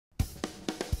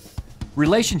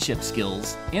Relationship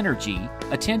skills, energy,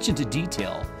 attention to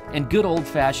detail, and good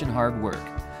old-fashioned hard work.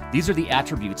 These are the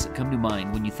attributes that come to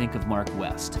mind when you think of Mark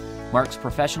West. Mark's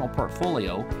professional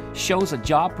portfolio shows a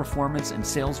job performance and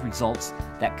sales results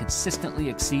that consistently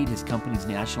exceed his company's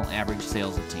national average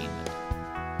sales attainment.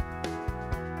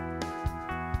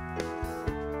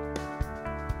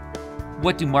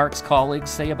 What do Mark's colleagues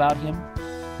say about him?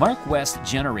 Mark West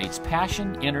generates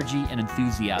passion, energy, and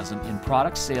enthusiasm in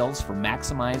product sales for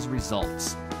maximized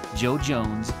results. Joe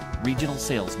Jones, Regional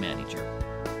Sales Manager.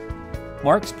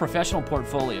 Mark's professional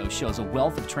portfolio shows a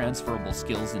wealth of transferable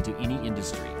skills into any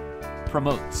industry.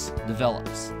 Promotes,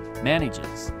 develops,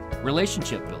 manages,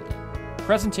 relationship building,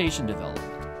 presentation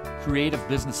development, creative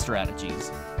business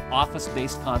strategies,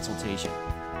 office-based consultation.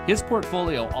 His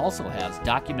portfolio also has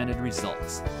documented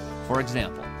results. For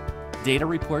example, data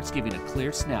reports giving a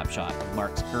clear snapshot of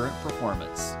Mark's current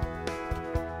performance.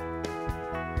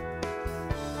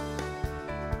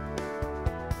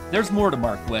 There's more to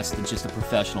Mark West than just a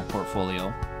professional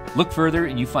portfolio. Look further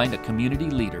and you find a community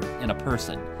leader and a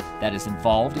person that is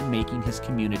involved in making his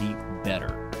community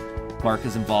better. Mark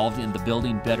is involved in the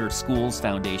Building Better Schools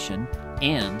Foundation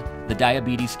and the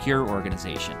Diabetes Cure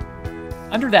Organization.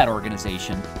 Under that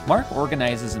organization, Mark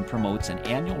organizes and promotes an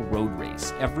annual road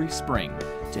race every spring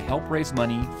to help raise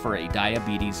money for a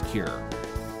diabetes cure.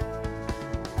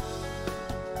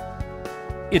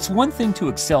 It's one thing to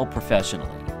excel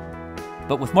professionally,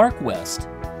 but with Mark West,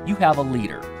 you have a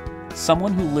leader,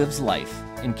 someone who lives life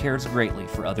and cares greatly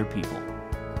for other people.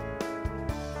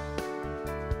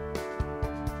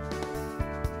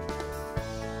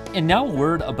 And now a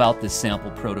word about this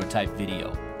sample prototype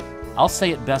video. I'll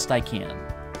say it best I can.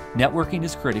 Networking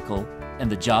is critical, and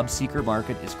the job seeker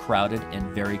market is crowded and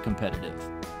very competitive.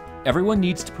 Everyone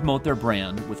needs to promote their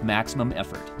brand with maximum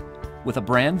effort. With a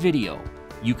brand video,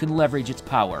 you can leverage its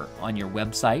power on your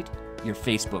website, your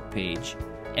Facebook page,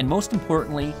 and most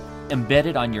importantly, embed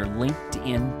it on your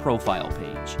LinkedIn profile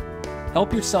page.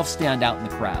 Help yourself stand out in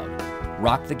the crowd.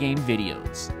 Rock the Game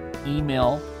Videos.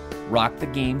 Email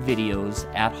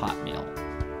rockthegamevideos@hotmail.com.